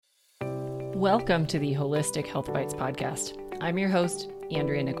Welcome to the Holistic Health Bites podcast. I'm your host,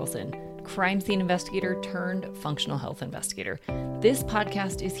 Andrea Nicholson, crime scene investigator turned functional health investigator. This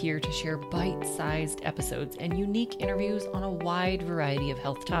podcast is here to share bite-sized episodes and unique interviews on a wide variety of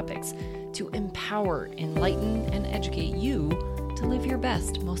health topics to empower, enlighten, and educate you to live your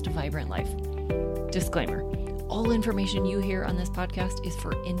best, most vibrant life. Disclaimer: all information you hear on this podcast is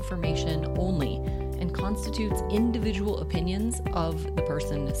for information only and constitutes individual opinions of the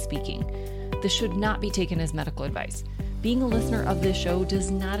person speaking. This should not be taken as medical advice. Being a listener of this show does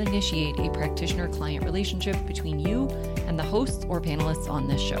not initiate a practitioner-client relationship between you and the hosts or panelists on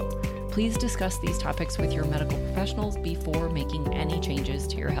this show. Please discuss these topics with your medical professionals before making any changes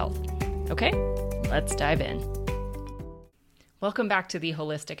to your health. Okay, let's dive in. Welcome back to the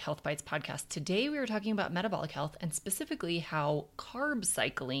Holistic Health Bites podcast. Today we are talking about metabolic health and specifically how carb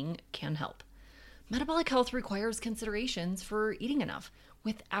cycling can help. Metabolic health requires considerations for eating enough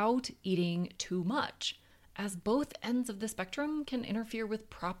without eating too much, as both ends of the spectrum can interfere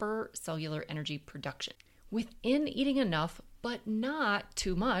with proper cellular energy production. Within eating enough, but not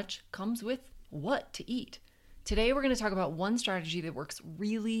too much, comes with what to eat. Today, we're going to talk about one strategy that works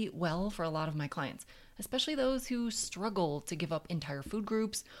really well for a lot of my clients, especially those who struggle to give up entire food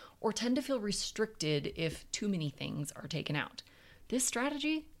groups or tend to feel restricted if too many things are taken out. This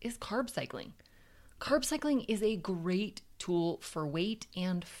strategy is carb cycling. Carb cycling is a great tool for weight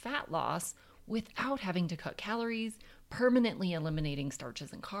and fat loss without having to cut calories, permanently eliminating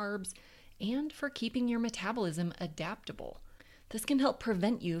starches and carbs, and for keeping your metabolism adaptable. This can help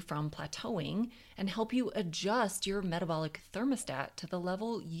prevent you from plateauing and help you adjust your metabolic thermostat to the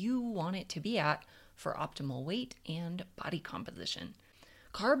level you want it to be at for optimal weight and body composition.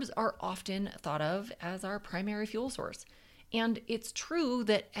 Carbs are often thought of as our primary fuel source. And it's true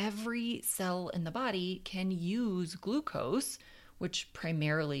that every cell in the body can use glucose, which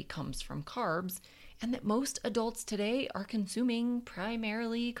primarily comes from carbs, and that most adults today are consuming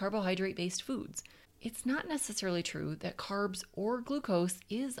primarily carbohydrate-based foods. It's not necessarily true that carbs or glucose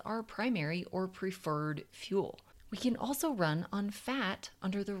is our primary or preferred fuel. We can also run on fat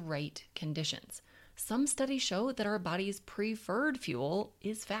under the right conditions. Some studies show that our body's preferred fuel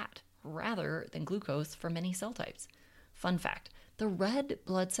is fat rather than glucose for many cell types. Fun fact, the red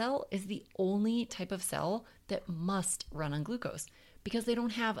blood cell is the only type of cell that must run on glucose because they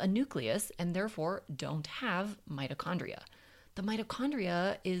don't have a nucleus and therefore don't have mitochondria. The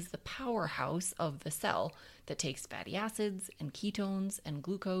mitochondria is the powerhouse of the cell that takes fatty acids and ketones and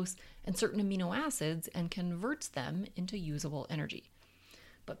glucose and certain amino acids and converts them into usable energy.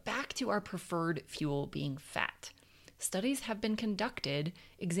 But back to our preferred fuel being fat. Studies have been conducted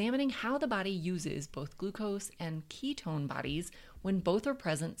examining how the body uses both glucose and ketone bodies when both are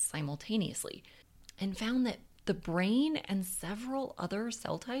present simultaneously, and found that the brain and several other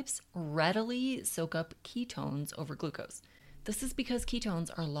cell types readily soak up ketones over glucose. This is because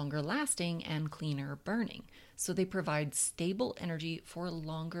ketones are longer lasting and cleaner burning, so they provide stable energy for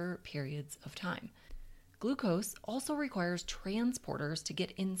longer periods of time. Glucose also requires transporters to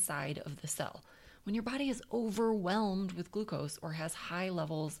get inside of the cell. When your body is overwhelmed with glucose or has high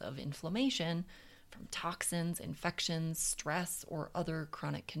levels of inflammation from toxins, infections, stress, or other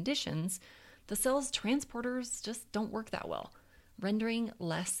chronic conditions, the cell's transporters just don't work that well, rendering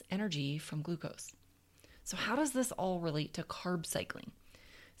less energy from glucose. So how does this all relate to carb cycling?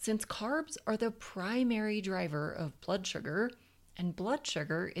 Since carbs are the primary driver of blood sugar, and blood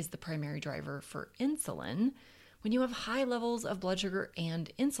sugar is the primary driver for insulin, when you have high levels of blood sugar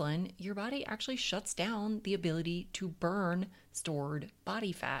and insulin, your body actually shuts down the ability to burn stored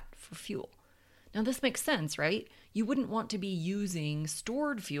body fat for fuel. Now, this makes sense, right? You wouldn't want to be using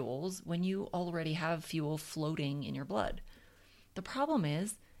stored fuels when you already have fuel floating in your blood. The problem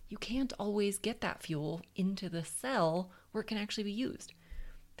is you can't always get that fuel into the cell where it can actually be used.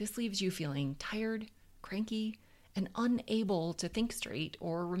 This leaves you feeling tired, cranky, and unable to think straight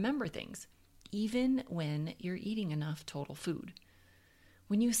or remember things, even when you're eating enough total food.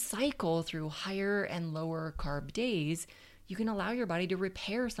 When you cycle through higher and lower carb days, you can allow your body to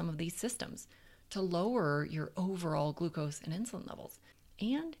repair some of these systems to lower your overall glucose and insulin levels.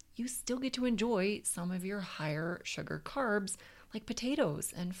 And you still get to enjoy some of your higher sugar carbs like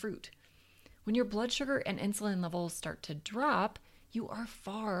potatoes and fruit. When your blood sugar and insulin levels start to drop, you are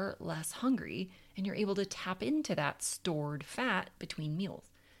far less hungry and you're able to tap into that stored fat between meals,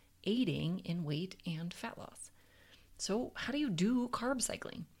 aiding in weight and fat loss. So how do you do carb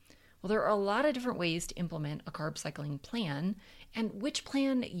cycling? Well, there are a lot of different ways to implement a carb cycling plan, and which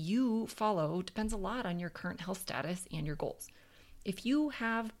plan you follow depends a lot on your current health status and your goals. If you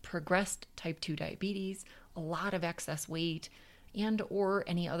have progressed type 2 diabetes, a lot of excess weight, and or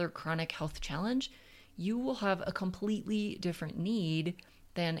any other chronic health challenge, you will have a completely different need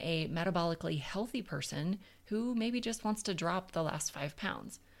than a metabolically healthy person who maybe just wants to drop the last 5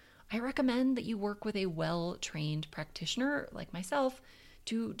 pounds. I recommend that you work with a well-trained practitioner like myself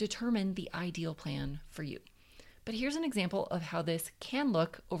to determine the ideal plan for you. But here's an example of how this can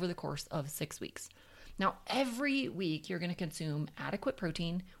look over the course of 6 weeks. Now, every week you're going to consume adequate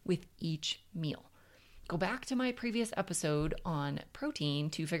protein with each meal. Go back to my previous episode on protein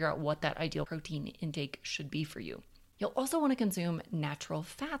to figure out what that ideal protein intake should be for you. You'll also want to consume natural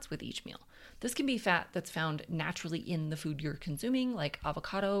fats with each meal. This can be fat that's found naturally in the food you're consuming, like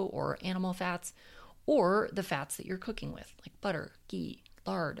avocado or animal fats, or the fats that you're cooking with, like butter, ghee,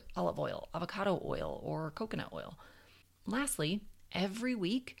 lard, olive oil, avocado oil, or coconut oil. Lastly, every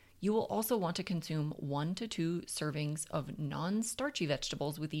week, you will also want to consume 1 to 2 servings of non-starchy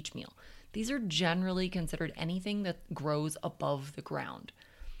vegetables with each meal. These are generally considered anything that grows above the ground.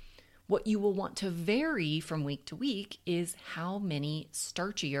 What you will want to vary from week to week is how many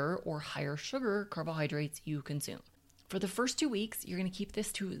starchier or higher sugar carbohydrates you consume. For the first 2 weeks, you're going to keep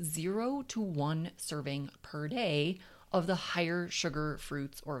this to 0 to 1 serving per day of the higher sugar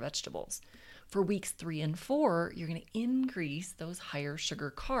fruits or vegetables. For weeks 3 and 4, you're going to increase those higher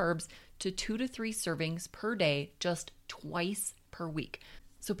sugar carbs to 2 to 3 servings per day, just twice per week.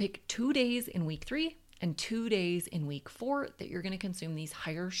 So pick 2 days in week 3 and 2 days in week 4 that you're going to consume these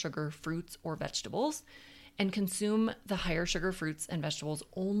higher sugar fruits or vegetables, and consume the higher sugar fruits and vegetables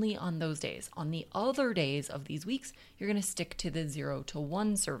only on those days. On the other days of these weeks, you're going to stick to the 0 to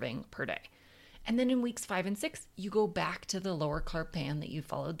 1 serving per day. And then in weeks 5 and 6, you go back to the lower carb plan that you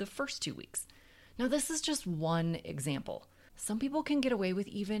followed the first 2 weeks. Now, this is just one example. Some people can get away with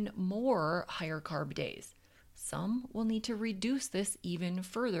even more higher carb days. Some will need to reduce this even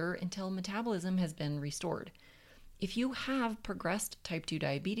further until metabolism has been restored. If you have progressed type 2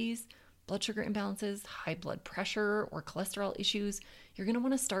 diabetes, blood sugar imbalances, high blood pressure, or cholesterol issues, you're going to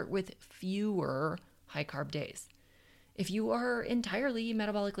want to start with fewer high carb days. If you are entirely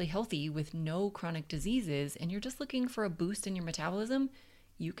metabolically healthy with no chronic diseases and you're just looking for a boost in your metabolism,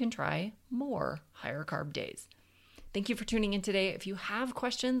 you can try more higher carb days. Thank you for tuning in today. If you have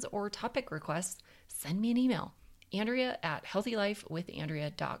questions or topic requests, send me an email,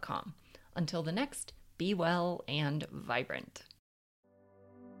 Andrea@healthylifewithandrea.com. Until the next, be well and vibrant.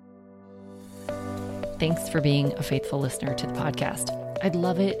 Thanks for being a faithful listener to the podcast. I'd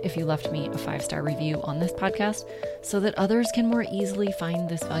love it if you left me a 5-star review on this podcast so that others can more easily find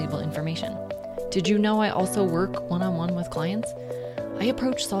this valuable information. Did you know I also work one-on-one with clients? I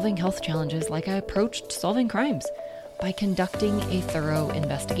approach solving health challenges like I approached solving crimes, by conducting a thorough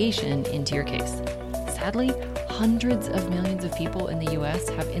investigation into your case. Sadly, hundreds of millions of people in the US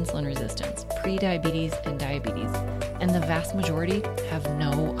have insulin resistance, prediabetes, and diabetes, and the vast majority have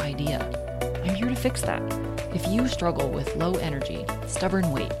no idea. I'm here to fix that. If you struggle with low energy,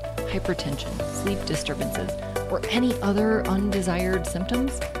 stubborn weight, hypertension, sleep disturbances, or any other undesired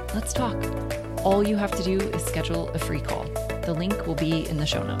symptoms, let's talk. All you have to do is schedule a free call. The link will be in the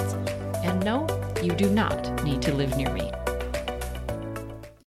show notes. And no, you do not need to live near me.